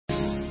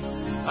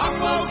a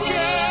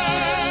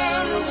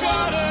qualquer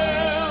lugar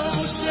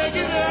eu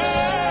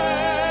seguirei.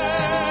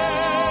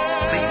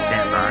 Please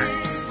stand by.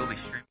 We'll be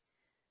streaming.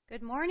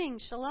 Good morning,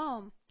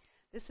 Shalom.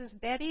 This is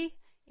Betty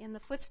in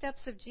the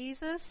footsteps of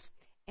Jesus,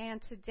 and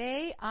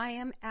today I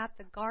am at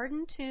the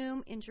Garden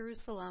Tomb in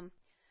Jerusalem.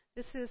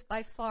 This is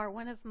by far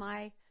one of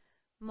my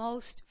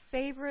most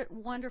favorite,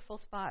 wonderful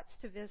spots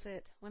to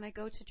visit when I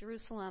go to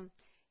Jerusalem.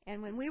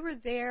 And when we were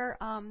there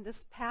this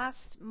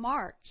past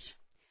March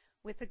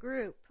with a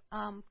group,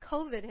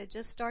 COVID had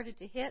just started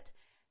to hit,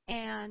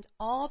 and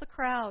all the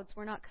crowds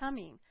were not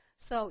coming.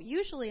 So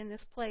usually in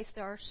this place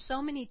there are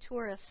so many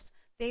tourists,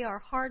 they are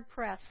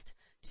hard-pressed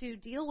to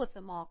deal with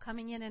them all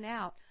coming in and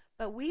out.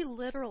 But we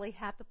literally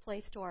had the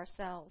place to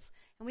ourselves,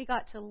 and we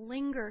got to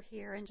linger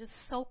here and just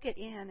soak it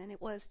in, and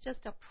it was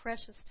just a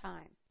precious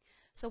time.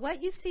 So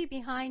what you see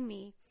behind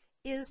me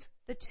is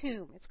the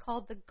tomb. It's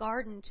called the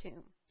Garden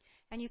Tomb.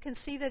 And you can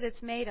see that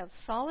it's made of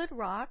solid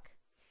rock,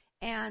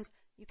 and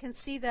you can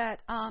see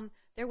that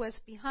there was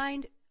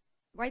behind,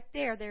 right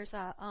there, there's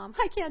a,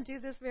 I can't do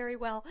this very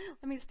well.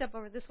 Let me step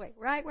over this way,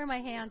 right where my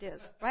hand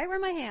is,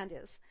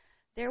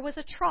 there was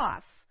a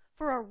trough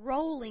for a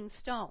rolling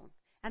stone.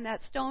 And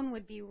that stone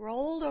would be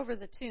rolled over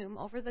the tomb,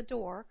 over the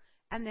door,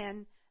 and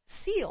then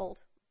sealed.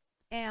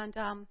 And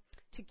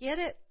to get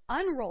it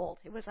unrolled,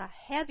 it was a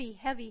heavy,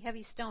 heavy,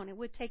 heavy stone. It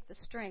would take the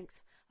strength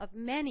of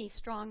many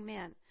strong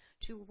men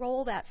to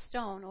roll that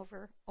stone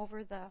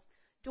over the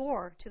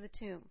door to the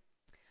tomb.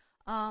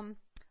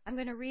 I'm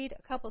going to read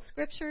a couple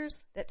scriptures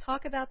that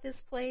talk about this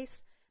place.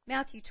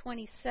 Matthew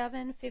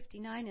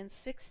 27:59 and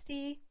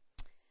 60.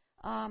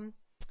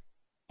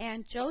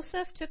 And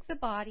Joseph took the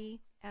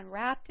body and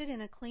wrapped it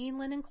in a clean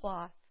linen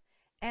cloth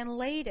and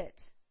laid it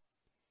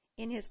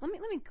in his... Let me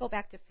go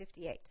back to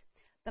 58.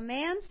 The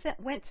man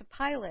went to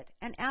Pilate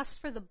and asked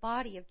for the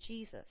body of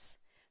Jesus.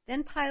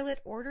 Then Pilate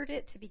ordered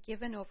it to be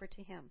given over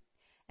to him.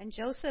 And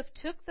Joseph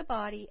took the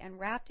body and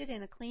wrapped it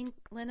in a clean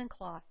linen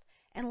cloth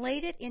and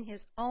laid it in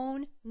his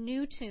own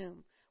new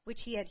tomb,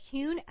 which he had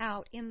hewn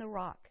out in the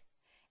rock.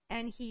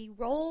 And he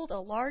rolled a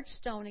large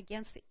stone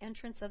against the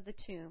entrance of the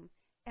tomb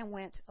and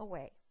went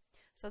away.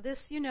 So this,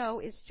 you know,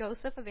 is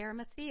Joseph of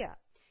Arimathea.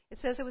 It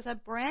says it was a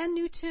brand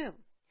new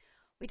tomb.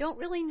 We don't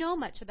really know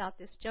much about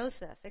this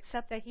Joseph,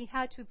 except that he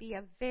had to be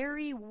a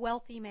very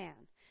wealthy man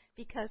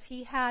because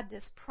he had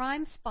this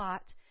prime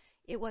spot.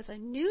 It was a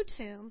new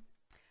tomb.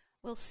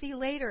 We'll see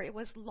later it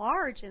was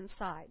large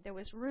inside. There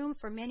was room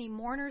for many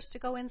mourners to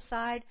go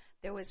inside.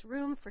 There was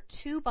room for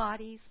 2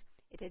 bodies.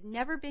 It had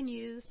never been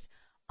used.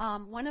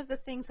 One of the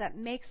things that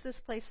makes this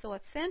place so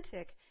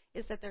authentic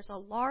is that there's a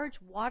large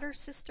water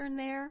cistern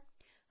there.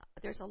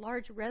 There's a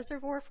large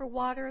reservoir for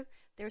water.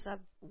 There's a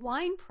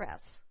wine press,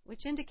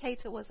 which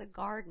indicates it was a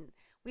garden.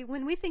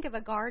 When we think of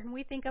a garden,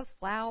 we think of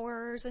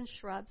flowers and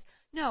shrubs.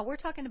 No, we're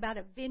talking about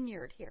a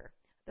vineyard here.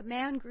 The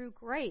man grew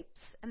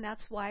grapes, and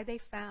that's why they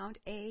found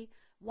a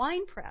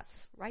wine press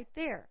right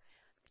there.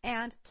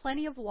 And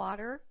plenty of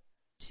water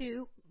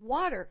to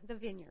water the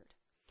vineyard.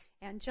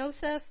 And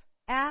Joseph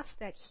asked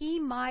that he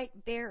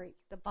might bury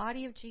the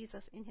body of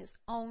Jesus in his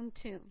own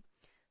tomb.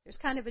 There's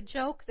kind of a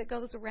joke that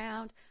goes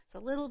around. It's a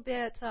little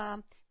bit,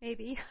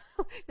 maybe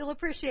you'll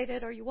appreciate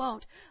it or you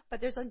won't, but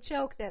there's a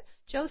joke that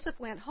Joseph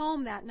went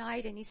home that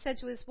night and he said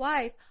to his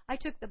wife, I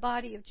took the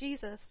body of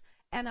Jesus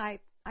and I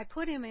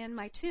put him in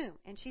my tomb.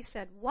 And she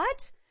said, what?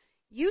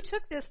 You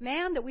took this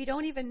man that we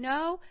don't even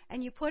know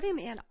and you put him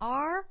in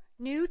our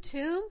new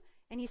tomb?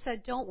 And he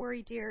said, don't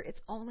worry, dear,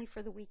 it's only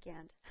for the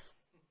weekend.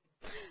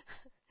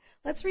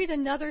 Let's read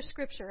another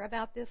scripture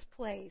about this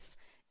place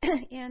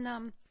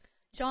in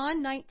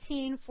John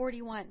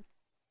 19:41.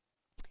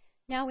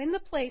 Now in the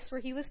place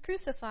where he was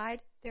crucified,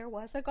 there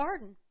was a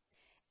garden,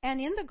 and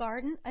in the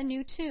garden a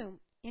new tomb,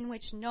 in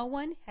which no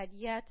one had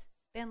yet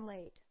been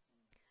laid.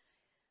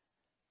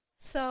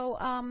 So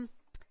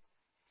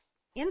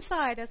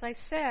inside, as I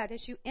said,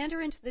 as you enter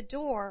into the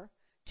door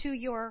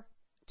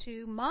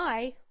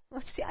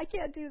let's see, I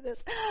can't do this.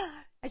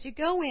 As you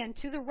go in,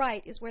 to the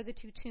right is where the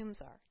 2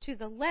 tombs are. To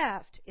the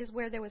left is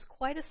where there was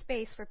quite a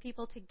space for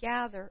people to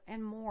gather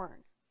and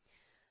mourn.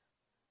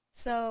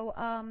 So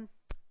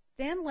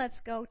then let's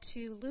go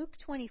to Luke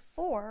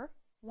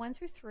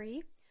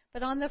 24:1-3.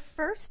 But on the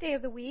first day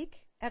of the week,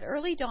 at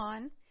early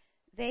dawn,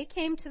 they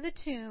came to the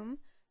tomb,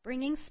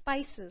 bringing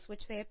spices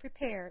which they had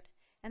prepared.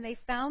 And they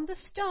found the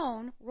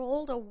stone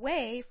rolled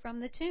away from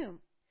the tomb.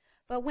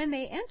 But when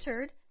they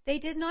entered, they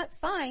did not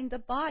find the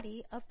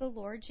body of the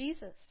Lord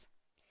Jesus.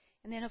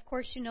 And then, of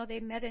course, you know, they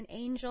met an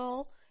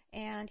angel,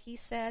 and he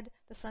said,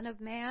 the Son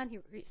of Man,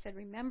 he said,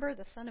 remember,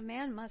 the Son of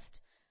Man must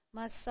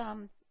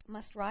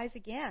rise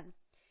again.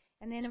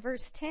 And then in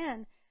verse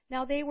 10,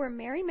 now they were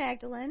Mary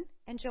Magdalene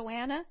and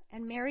Joanna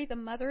and Mary the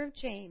mother of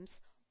James.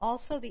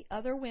 Also the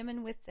other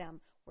women with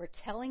them were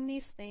telling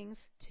these things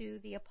to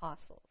the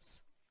apostles.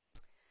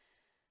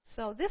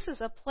 So this is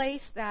a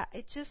place that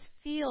it just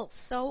feels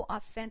so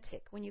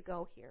authentic when you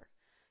go here.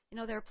 You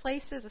know, there are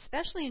places,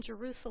 especially in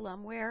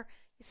Jerusalem, where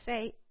you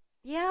say,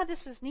 yeah,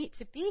 this is neat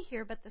to be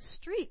here, but the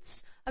streets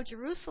of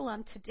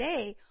Jerusalem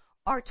today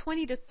are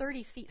 20 to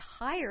 30 feet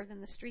higher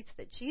than the streets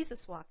that Jesus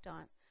walked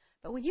on.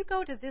 But when you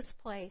go to this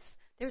place,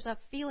 there's a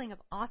feeling of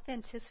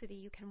authenticity.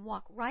 You can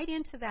walk right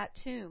into that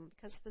tomb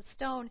because the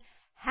stone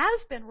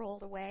has been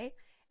rolled away.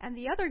 And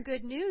the other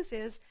good news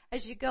is,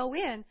 as you go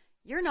in,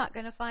 you're not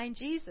going to find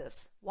Jesus.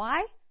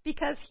 Why?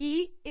 Because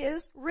he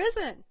is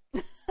risen.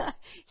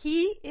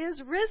 He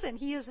is risen.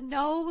 He is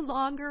no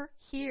longer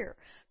here.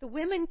 The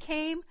women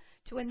came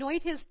to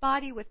anoint his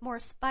body with more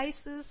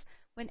spices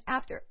when,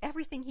 after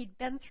everything he'd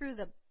been through,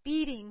 the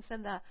beatings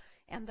and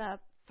the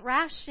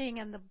thrashing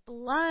and the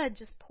blood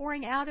just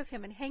pouring out of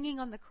him and hanging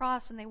on the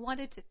cross, and they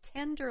wanted to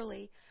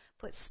tenderly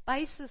put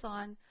spices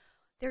on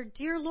their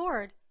dear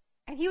Lord,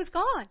 and he was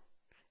gone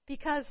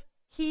because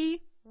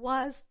he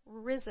was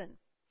risen.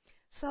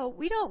 So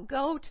we don't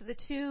go to the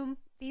tomb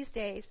these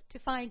days to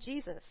find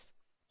Jesus.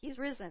 He's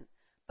risen.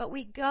 But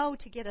we go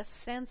to get a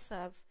sense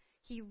of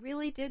he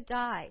really did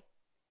die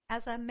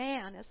as a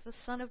man, as the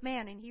Son of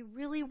Man, and he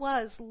really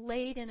was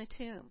laid in a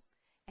tomb,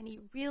 and he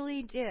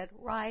really did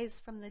rise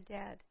from the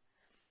dead.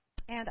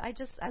 And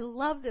I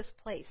love this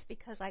place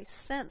because I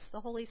sense the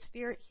Holy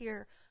Spirit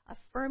here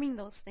affirming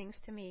those things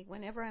to me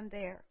whenever I'm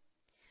there.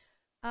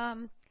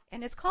 And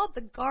it's called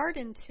the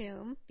Garden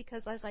Tomb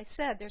because, as I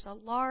said, there's a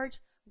large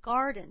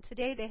garden.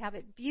 Today they have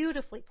it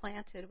beautifully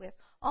planted with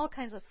all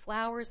kinds of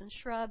flowers and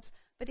shrubs,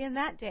 but in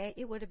that day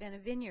it would have been a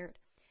vineyard.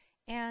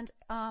 And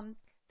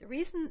the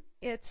reason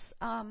it's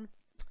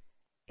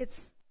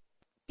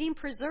being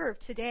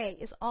preserved today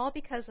is all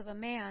because of a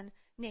man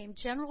named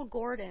General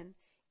Gordon.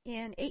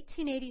 In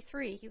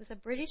 1883, he was a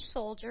British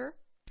soldier,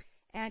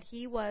 and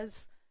he was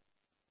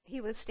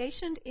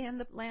stationed in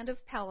the land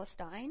of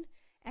Palestine,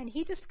 and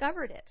he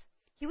discovered it.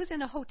 He was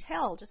in a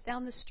hotel just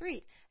down the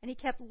street, and he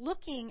kept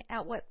looking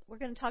at what we're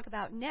going to talk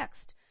about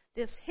next,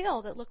 this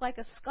hill that looked like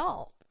a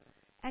skull,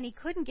 and he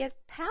couldn't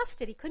get past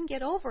it. He couldn't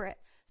get over it.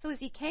 So as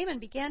he came and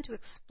began to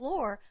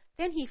explore,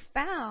 then he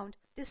found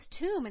this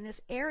tomb in this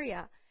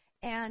area,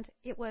 and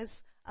it was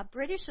a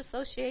British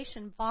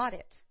association bought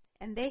it,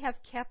 and they have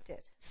kept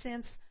it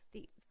since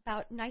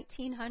about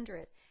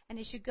 1900. And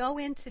as you go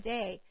in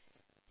today,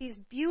 these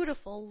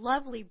beautiful,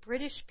 lovely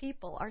British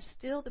people are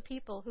still the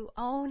people who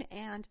own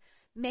and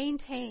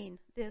maintain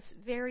this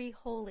very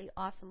holy,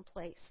 awesome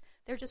place.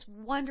 They're just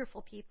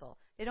wonderful people.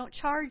 They don't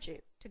charge you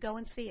to go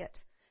and see it.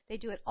 They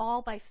do it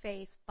all by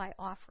faith, by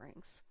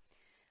offerings.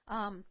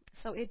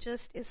 So it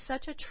just is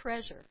such a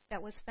treasure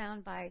that was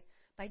found by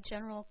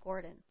General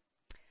Gordon.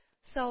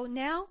 So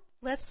now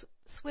let's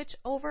switch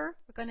over.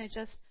 We're going to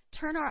just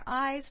turn our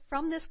eyes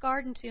from this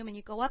garden tomb, and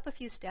you go up a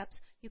few steps,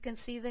 you can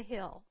see the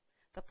hill,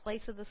 the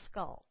place of the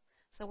skull.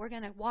 So we're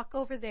going to walk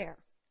over there.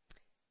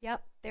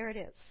 Yep, there it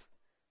is,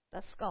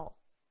 the skull.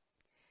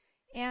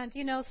 And,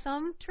 you know,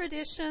 some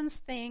traditions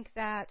think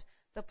that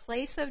the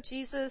place of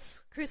Jesus'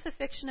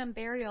 crucifixion and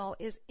burial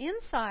is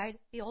inside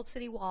the Old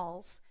City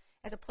walls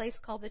at a place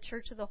called the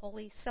Church of the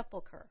Holy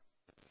Sepulchre.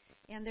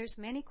 And there's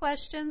many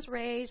questions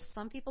raised.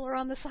 Some people are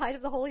on the side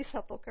of the Holy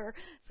Sepulchre.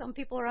 Some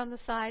people are on the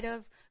side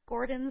of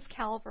Gordon's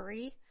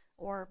Calvary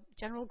or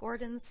General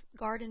Gordon's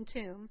Garden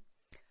Tomb.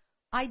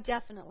 I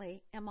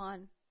definitely am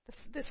on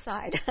this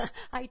side.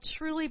 I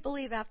truly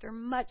believe, after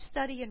much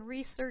study and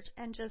research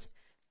and just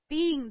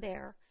being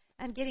there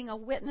and getting a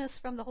witness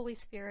from the Holy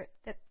Spirit,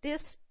 that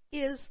this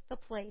is the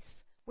place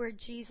where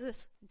Jesus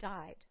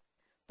died,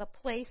 the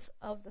place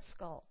of the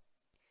skull.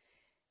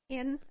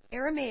 In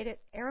Aramaic,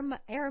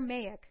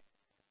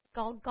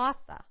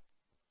 Golgotha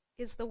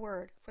is the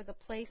word for the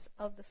place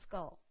of the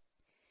skull.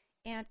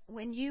 And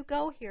when you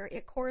go here,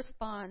 it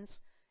corresponds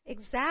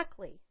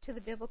exactly to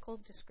the biblical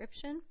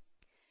description.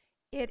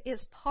 It is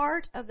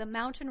part of the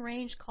mountain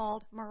range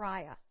called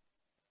Moriah.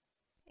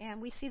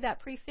 And we see that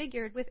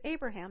prefigured with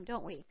Abraham,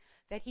 don't we?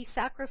 That he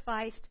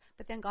sacrificed,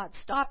 but then God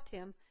stopped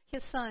him,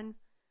 his son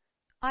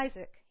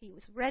Isaac. He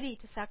was ready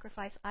to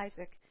sacrifice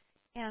Isaac.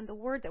 And the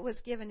word that was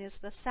given is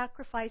the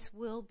sacrifice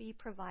will be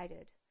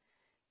provided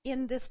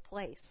in this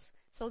place.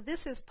 So this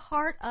is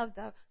part of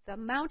the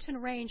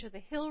mountain range or the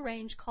hill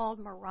range called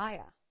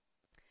Moriah.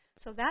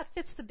 So that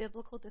fits the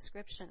biblical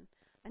description.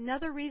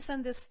 Another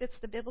reason this fits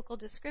the biblical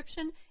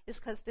description is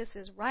because this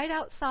is right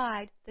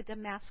outside the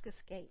Damascus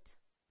Gate.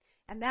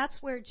 And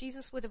that's where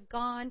Jesus would have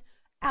gone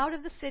out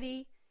of the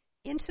city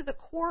into the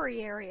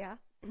quarry area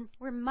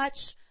where much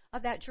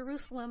of that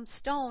Jerusalem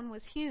stone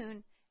was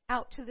hewn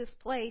out to this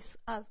place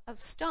of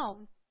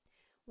stone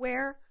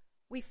where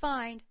we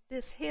find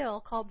this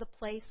hill called the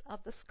place of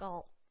the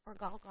skull, or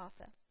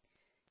Golgotha.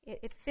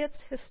 It fits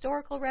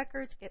historical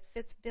records. It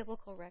fits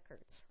biblical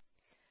records.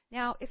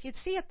 Now, if you'd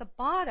see at the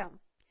bottom,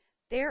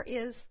 there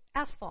is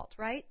asphalt,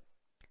 right?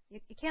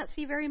 You can't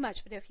see very much,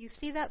 but if you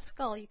see that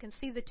skull, you can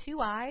see the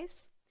two eyes.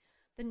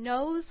 The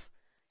nose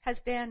has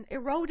been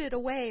eroded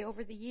away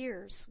over the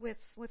years with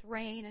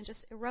rain and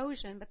just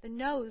erosion, but the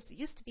nose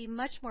used to be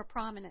much more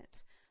prominent.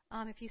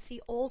 If you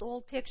see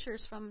old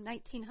pictures from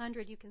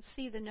 1900, you can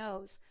see the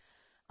nose.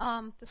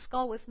 The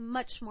skull was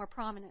much more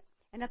prominent.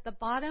 And at the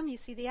bottom, you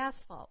see the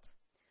asphalt.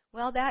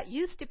 Well, that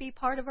used to be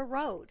part of a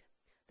road,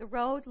 the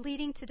road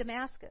leading to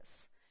Damascus.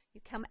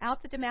 You come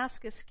out the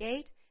Damascus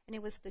Gate, and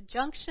it was the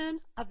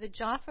junction of the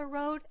Jaffa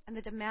Road and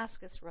the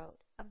Damascus Road,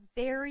 a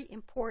very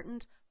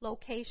important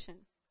location.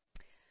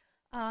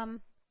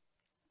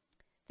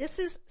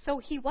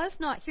 He was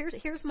not,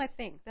 here's my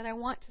thing that I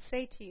want to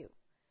say to you.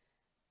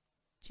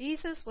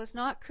 Jesus was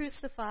not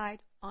crucified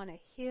on a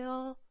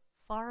hill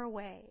far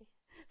away.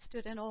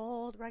 Stood an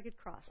old rugged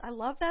cross. I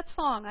love that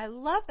song.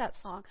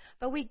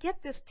 But we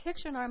get this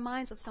picture in our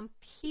minds of some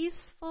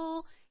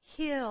peaceful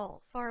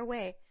hill far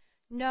away.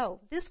 No,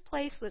 this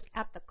place was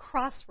at the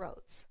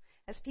crossroads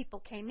as people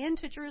came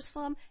into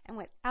Jerusalem and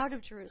went out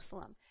of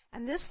Jerusalem.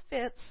 And this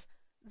fits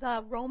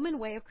the Roman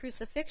way of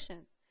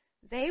crucifixion.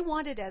 They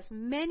wanted as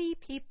many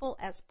people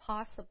as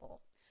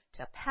possible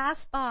to pass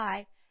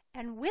by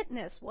and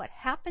witness what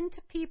happened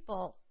to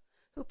people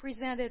who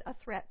presented a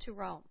threat to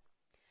Rome.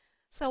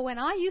 So when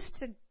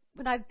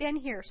I've been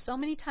here so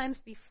many times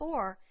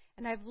before,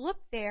 and I've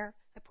looked there,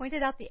 I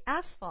pointed out the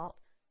asphalt.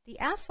 The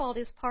asphalt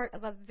is part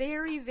of a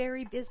very,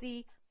 very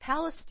busy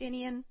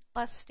Palestinian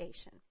bus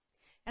station.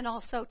 And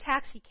also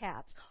taxi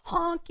cabs.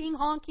 Honking,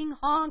 honking,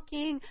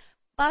 honking.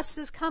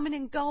 Buses coming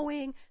and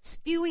going,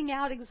 spewing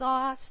out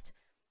exhaust.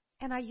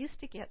 And I used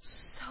to get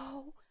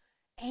so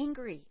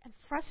angry and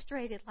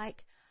frustrated,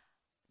 like,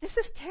 this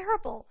is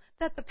terrible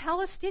that the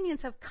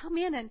Palestinians have come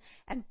in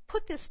and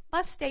put this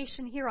bus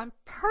station here on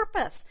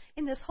purpose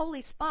in this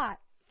holy spot.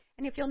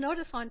 And if you'll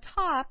notice on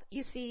top,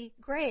 you see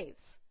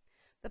graves.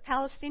 The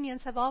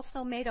Palestinians have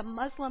also made a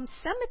Muslim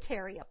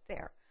cemetery up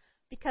there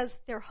because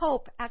their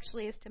hope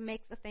actually is to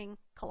make the thing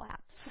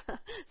collapse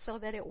so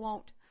that it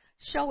won't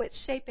show its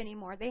shape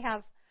anymore.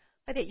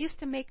 But it used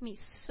to make me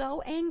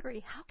so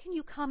angry. How can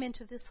you come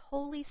into this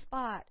holy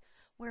spot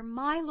where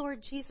my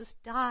Lord Jesus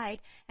died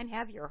and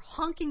have your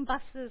honking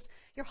buses,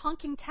 your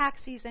honking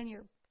taxis, and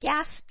your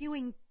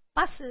gas-spewing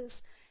buses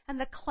and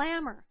the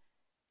clamor?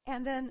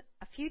 And then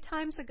a few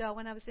times ago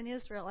when I was in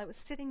Israel, I was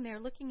sitting there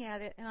looking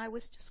at it, and I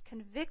was just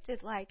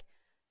convicted like,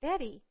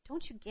 Betty,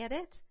 don't you get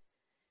it?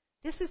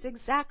 This is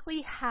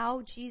exactly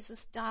how Jesus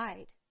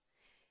died.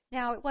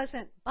 Now, it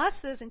wasn't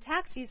buses and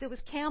taxis, it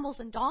was camels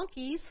and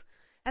donkeys,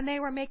 and they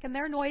were making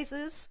their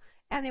noises,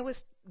 and it was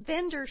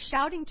vendors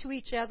shouting to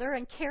each other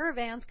and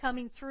caravans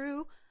coming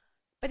through,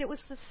 but it was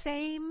the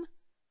same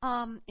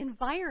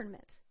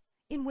environment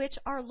in which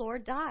our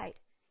Lord died.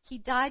 He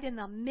died in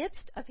the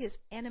midst of his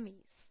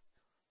enemies,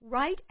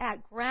 right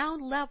at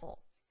ground level.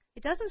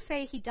 It doesn't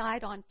say he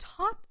died on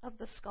top of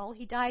the skull.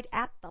 He died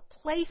at the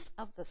place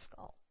of the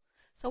skull.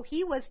 So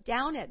he was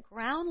down at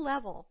ground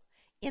level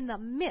in the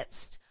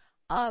midst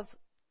of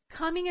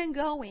coming and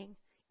going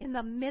in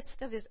the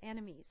midst of his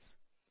enemies.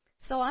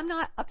 So I'm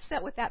not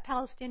upset with that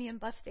Palestinian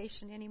bus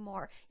station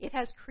anymore. It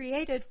has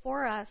created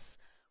for us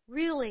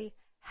really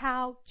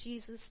how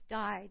Jesus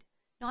died,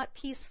 not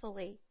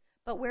peacefully,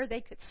 but where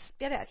they could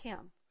spit at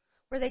him,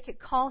 where they could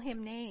call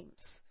him names,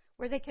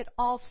 where they could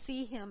all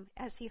see him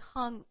as he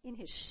hung in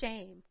his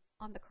shame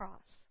on the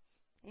cross.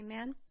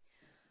 Amen?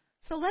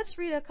 So let's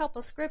read a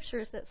couple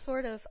scriptures that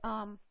sort of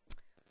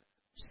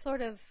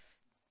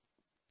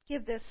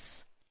give this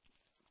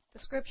the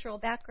scriptural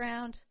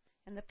background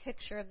and the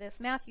picture of this.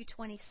 Matthew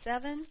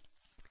 27,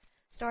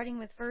 starting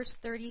with verse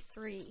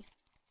 33.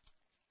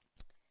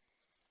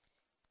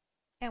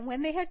 And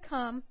when they had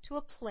come to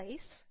a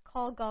place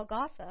called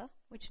Golgotha,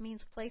 which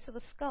means place of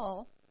a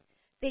skull,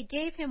 they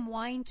gave him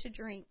wine to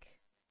drink.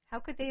 How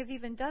could they have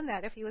even done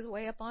that if he was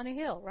way up on a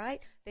hill, right?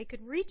 They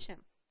could reach him.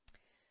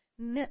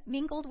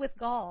 Mingled with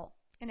gall,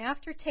 and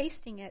after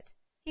tasting it,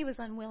 he was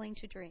unwilling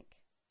to drink.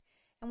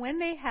 And when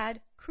they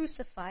had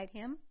crucified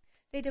him,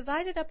 they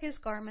divided up his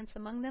garments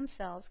among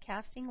themselves,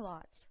 casting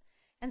lots.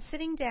 And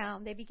sitting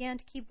down, they began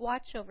to keep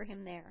watch over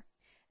him there.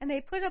 And they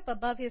put up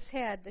above his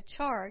head the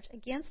charge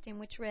against him,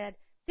 which read,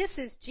 "This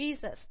is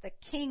Jesus, the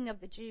King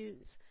of the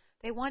Jews."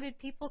 They wanted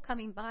people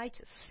coming by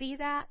to see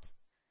that,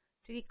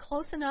 to be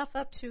close enough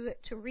up to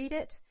it to read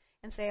it,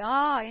 and say,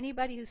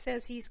 anybody who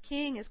says he's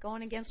king is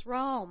going against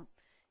Rome,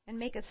 and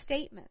make a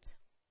statement.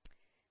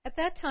 At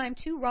that time,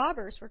 2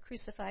 robbers were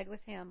crucified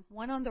with him,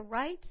 one on the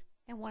right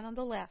and one on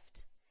the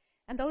left.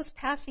 And those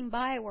passing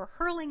by were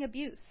hurling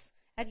abuse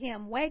at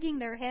him, wagging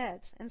their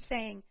heads and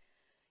saying,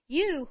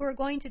 "You who are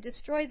going to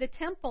destroy the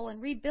temple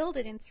and rebuild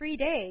it in 3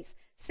 days,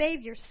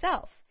 save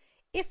yourself.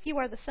 If you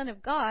are the Son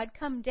of God,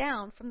 come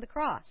down from the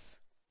cross."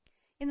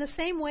 In the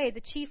same way,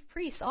 the chief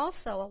priests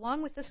also,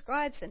 along with the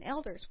scribes and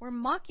elders, were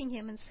mocking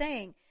him and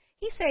saying,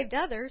 "He saved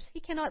others, he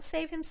cannot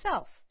save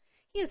himself.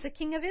 He is the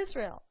King of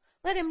Israel.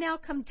 Let him now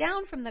come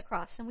down from the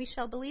cross, and we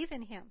shall believe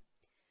in him."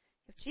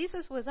 If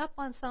Jesus was up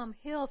on some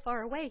hill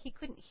far away, he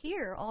couldn't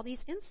hear all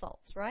these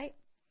insults, right?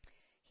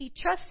 He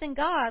trusts in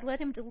God, let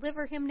him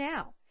deliver him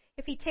now,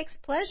 if he takes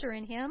pleasure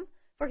in him,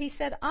 for he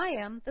said, "I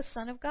am the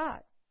Son of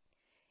God."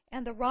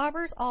 And the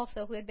robbers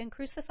also who had been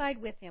crucified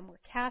with him were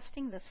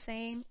casting the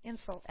same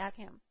insult at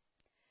him.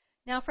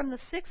 Now from the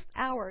 6th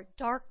hour,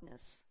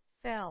 darkness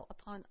fell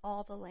upon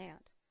all the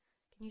land.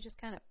 Can you just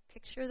kind of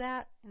picture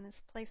that in this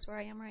place where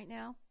I am right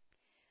now?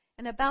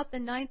 And about the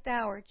 9th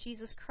hour,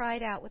 Jesus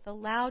cried out with a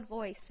loud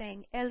voice,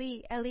 saying,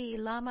 "Eli, Eli,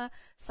 lama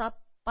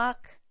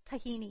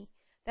Tahini,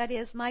 that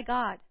is, my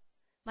God,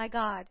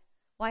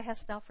 why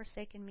hast thou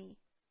forsaken me?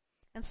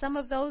 And some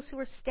of those who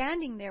were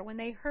standing there, when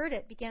they heard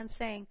it, began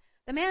saying,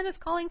 the man is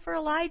calling for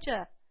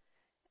Elijah.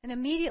 And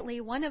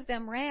immediately one of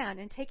them ran,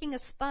 and taking a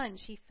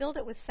sponge, he filled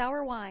it with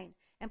sour wine,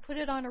 and put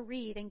it on a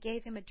reed, and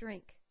gave him a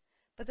drink.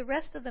 But the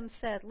rest of them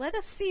said, let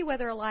us see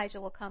whether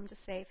Elijah will come to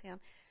save him.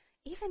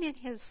 Even in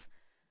his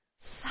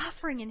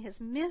suffering, in his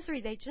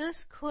misery, they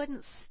just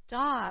couldn't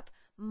stop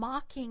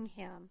mocking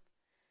him.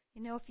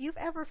 You know, if you've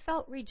ever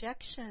felt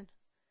rejection,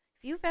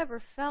 if you've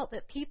ever felt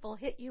that people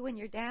hit you when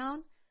you're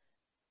down,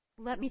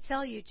 let me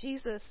tell you,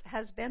 Jesus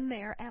has been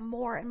there and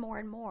more and more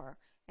and more.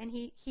 And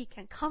he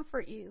can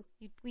comfort you.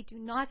 We do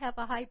not have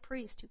a high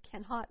priest who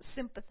cannot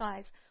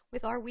sympathize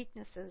with our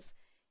weaknesses.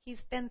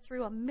 He's been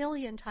through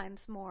 1,000,000 times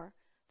more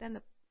than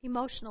the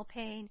emotional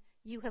pain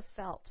you have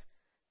felt.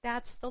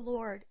 That's the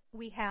Lord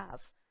we have.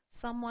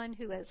 Someone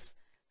who has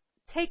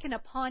taken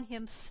upon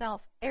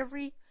himself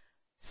every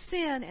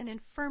sin and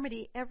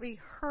infirmity, every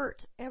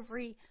hurt,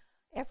 every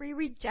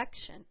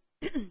rejection.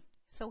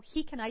 So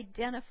he can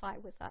identify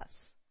with us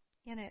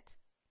in it.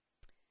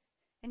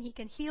 And he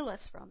can heal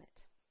us from it.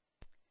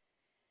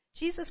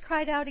 Jesus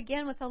cried out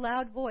again with a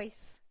loud voice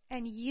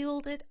and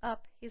yielded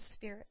up his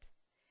spirit.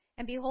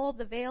 And behold,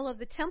 the veil of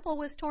the temple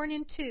was torn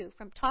in two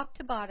from top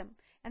to bottom,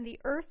 and the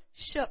earth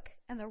shook,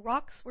 and the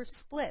rocks were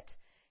split,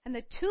 and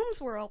the tombs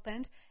were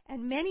opened,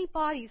 and many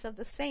bodies of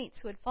the saints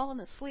who had fallen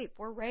asleep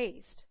were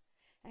raised.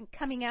 And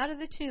coming out of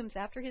the tombs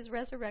after his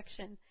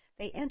resurrection,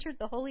 they entered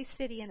the holy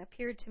city and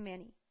appeared to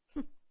many.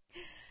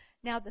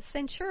 Now the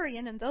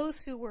centurion and those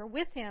who were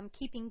with him,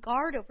 keeping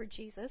guard over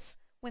Jesus,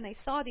 when they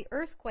saw the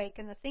earthquake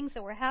and the things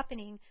that were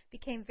happening,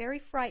 became very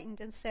frightened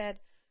and said,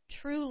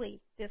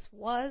 truly, this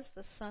was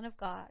the Son of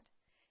God.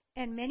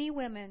 And many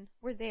women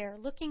were there,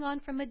 looking on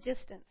from a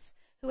distance,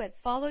 who had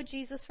followed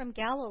Jesus from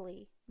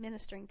Galilee,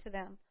 ministering to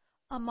them,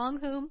 among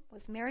whom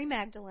was Mary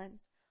Magdalene,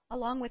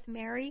 along with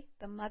Mary,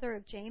 the mother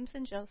of James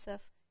and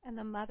Joseph, and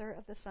the mother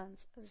of the sons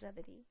of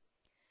Zebedee.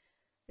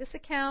 This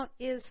account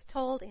is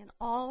told in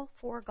all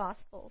four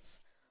Gospels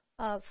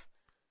of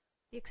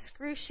the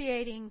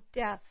excruciating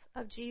death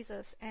of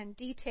Jesus and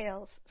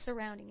details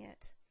surrounding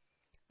it.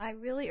 I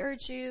really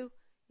urge you,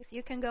 if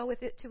you can go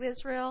with it to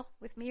Israel,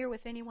 with me or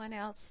with anyone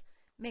else,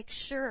 make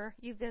sure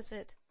you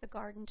visit the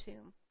Garden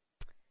Tomb.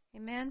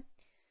 Amen?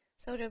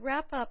 So to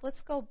wrap up,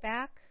 let's go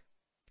back.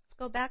 Let's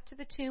go back to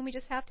the tomb. We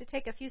just have to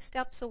take a few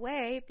steps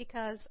away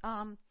because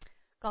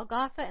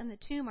Golgotha and the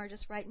tomb are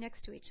just right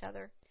next to each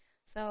other.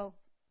 So,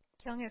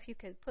 Kyung, if you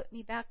could put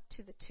me back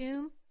to the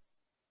tomb.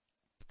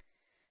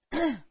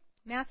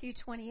 Matthew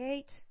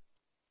 28.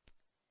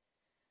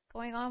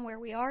 Going on where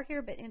we are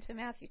here, but into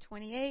Matthew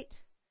 28,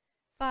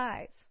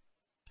 5.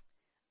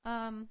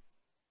 I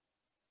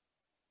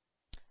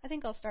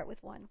think I'll start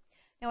with 1.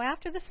 Now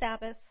after the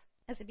Sabbath,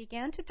 as it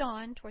began to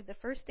dawn toward the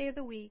first day of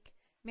the week,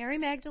 Mary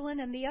Magdalene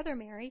and the other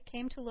Mary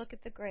came to look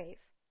at the grave.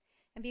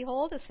 And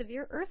behold, a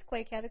severe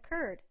earthquake had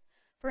occurred,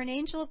 for an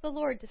angel of the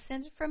Lord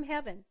descended from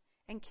heaven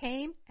and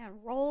came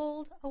and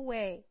rolled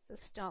away the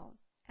stone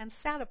and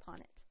sat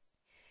upon it.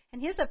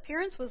 And his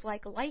appearance was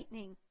like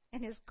lightning,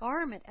 and his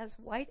garment as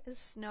white as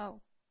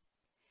snow.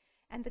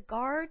 And the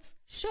guards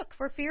shook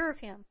for fear of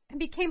him and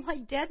became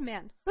like dead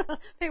men.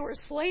 They were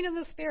slain in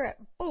the spirit.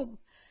 Boom.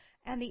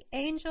 And the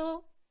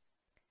angel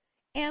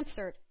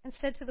answered and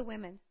said to the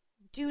women,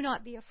 do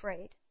not be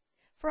afraid,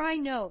 for I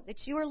know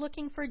that you are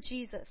looking for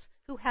Jesus,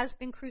 who has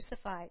been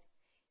crucified.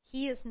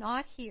 He is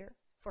not here,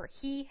 for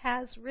he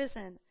has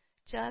risen,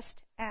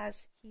 just as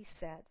he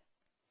said.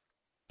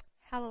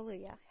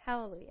 Hallelujah.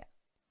 Hallelujah.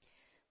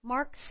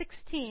 Mark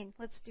 16.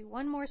 Let's do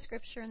one more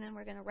scripture and then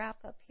we're going to wrap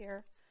up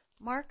here.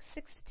 Mark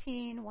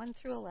 16, 1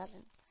 through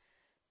 11.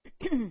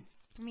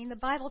 I mean, the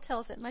Bible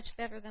tells it much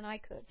better than I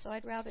could, so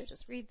I'd rather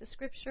just read the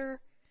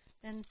scripture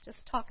than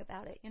just talk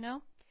about it, you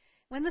know.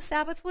 When the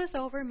Sabbath was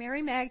over,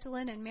 Mary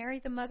Magdalene and Mary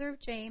the mother of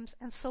James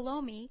and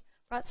Salome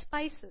brought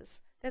spices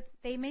that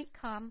they might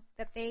come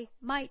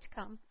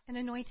and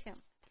anoint him.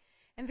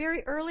 And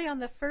very early on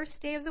the first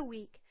day of the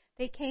week,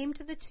 they came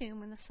to the tomb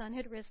when the sun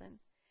had risen.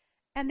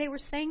 And they were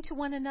saying to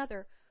one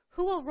another,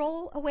 who will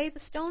roll away the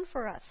stone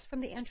for us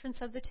from the entrance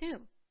of the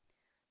tomb?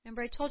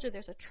 Remember I told you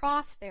there's a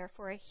trough there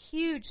for a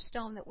huge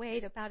stone that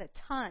weighed about 1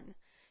 ton.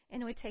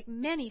 And it would take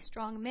many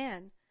strong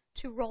men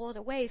to roll it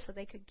away so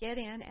they could get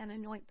in and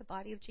anoint the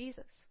body of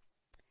Jesus.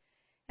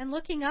 And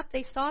looking up,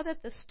 they saw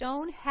that the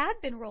stone had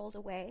been rolled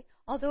away,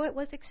 although it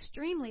was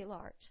extremely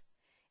large.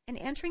 And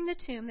entering the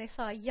tomb, they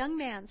saw a young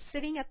man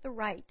sitting at the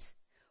right,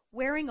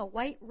 wearing a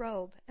white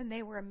robe, and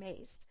they were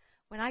amazed.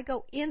 When I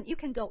go in, you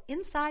can go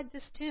inside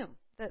this tomb.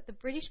 The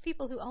British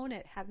people who own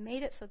it have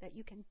made it so that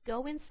you can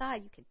go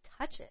inside, you can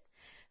touch it.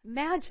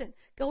 Imagine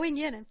going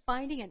in and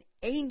finding an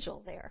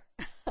angel there.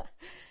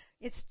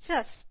 It's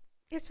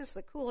just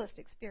the coolest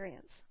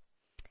experience.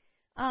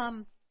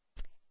 And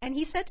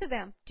he said to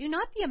them, do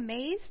not be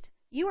amazed.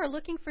 You are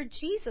looking for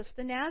Jesus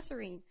the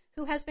Nazarene,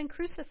 who has been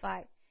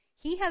crucified.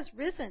 He has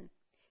risen.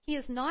 He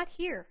is not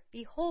here.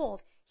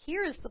 Behold,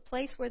 here is the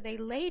place where they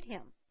laid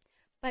him.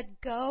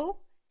 But go,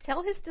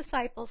 Tell his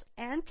disciples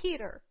and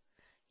Peter.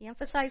 He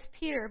emphasized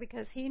Peter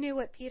because he knew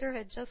what Peter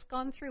had just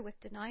gone through with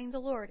denying the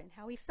Lord and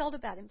how he felt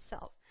about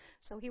himself.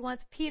 So he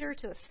wants Peter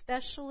to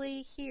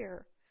especially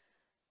hear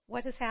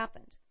what has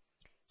happened.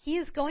 He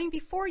is going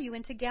before you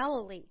into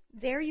Galilee.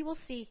 There you will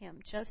see him,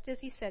 just as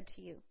he said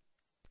to you.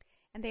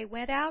 And they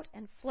went out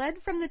and fled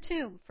from the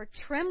tomb, for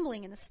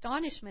trembling and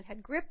astonishment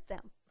had gripped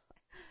them.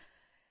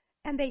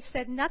 And they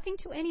said nothing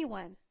to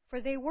anyone,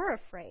 for they were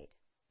afraid.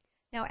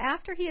 Now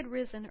after he had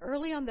risen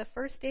early on the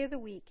first day of the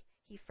week,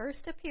 he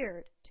first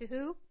appeared to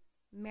who?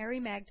 Mary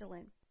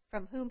Magdalene,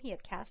 from whom he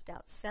had cast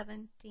out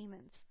 7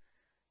 demons.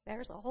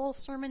 There's a whole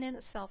sermon in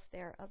itself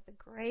there of the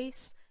grace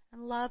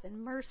and love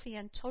and mercy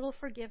and total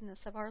forgiveness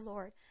of our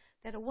Lord,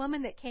 that a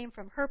woman that came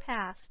from her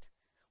past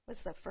was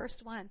the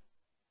first one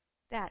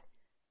that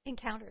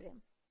encountered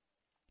him.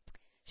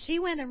 She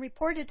went and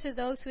reported to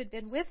those who had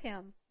been with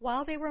him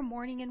while they were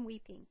mourning and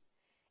weeping.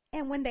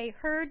 And when they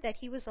heard that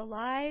he was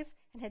alive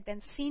and had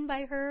been seen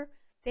by her,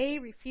 they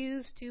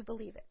refused to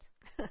believe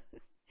it.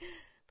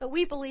 But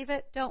we believe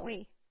it, don't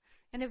we?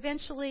 And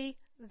eventually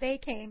they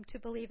came to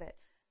believe it.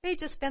 They'd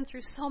just been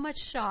through so much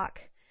shock,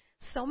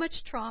 so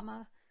much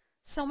trauma,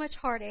 so much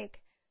heartache,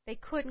 they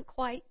couldn't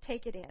quite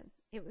take it in.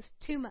 It was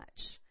too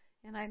much.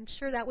 And I'm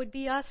sure that would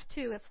be us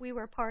too if we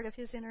were part of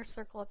his inner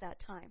circle at that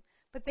time.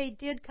 But they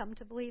did come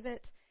to believe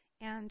it,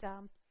 and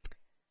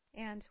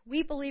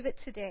we believe it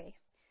today.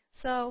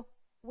 So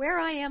where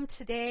I am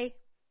today,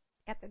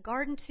 at the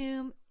Garden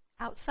Tomb,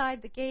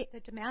 outside the gate, the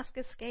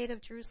Damascus gate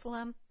of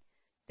Jerusalem,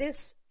 this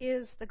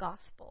is the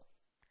gospel.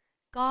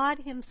 God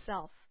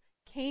himself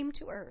came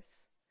to earth,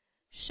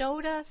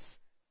 showed us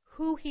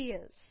who he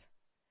is,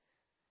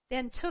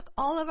 then took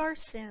all of our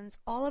sins,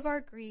 all of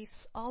our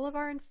griefs, all of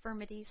our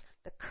infirmities,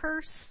 the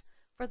curse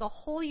for the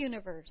whole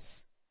universe,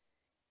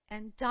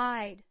 and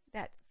died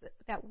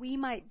that we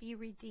might be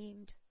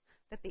redeemed,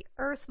 that the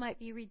earth might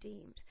be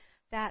redeemed,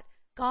 that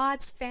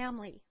God's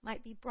family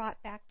might be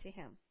brought back to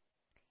him.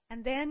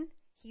 And then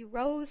he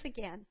rose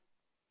again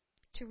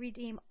to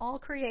redeem all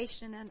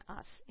creation and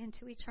us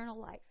into eternal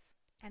life.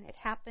 And it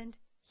happened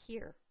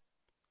here.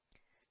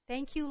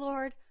 Thank you,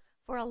 Lord,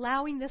 for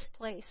allowing this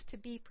place to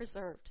be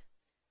preserved.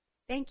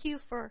 Thank you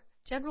for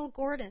General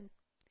Gordon,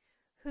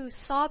 who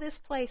saw this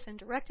place and,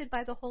 directed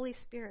by the Holy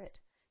Spirit,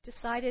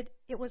 decided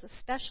it was a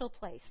special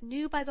place,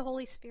 knew by the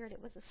Holy Spirit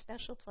it was a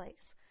special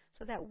place,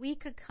 so that we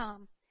could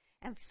come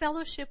and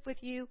fellowship with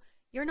you.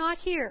 You're not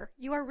here,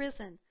 you are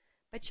risen,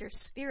 but your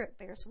Spirit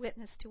bears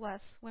witness to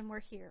us when we're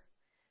here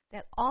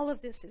that all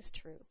of this is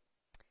true.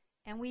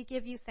 And we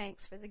give you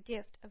thanks for the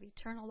gift of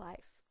eternal life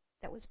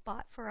that was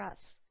bought for us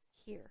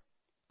here.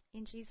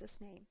 In Jesus'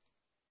 name,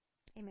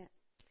 amen.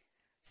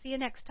 See you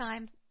next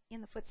time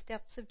in the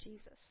footsteps of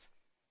Jesus.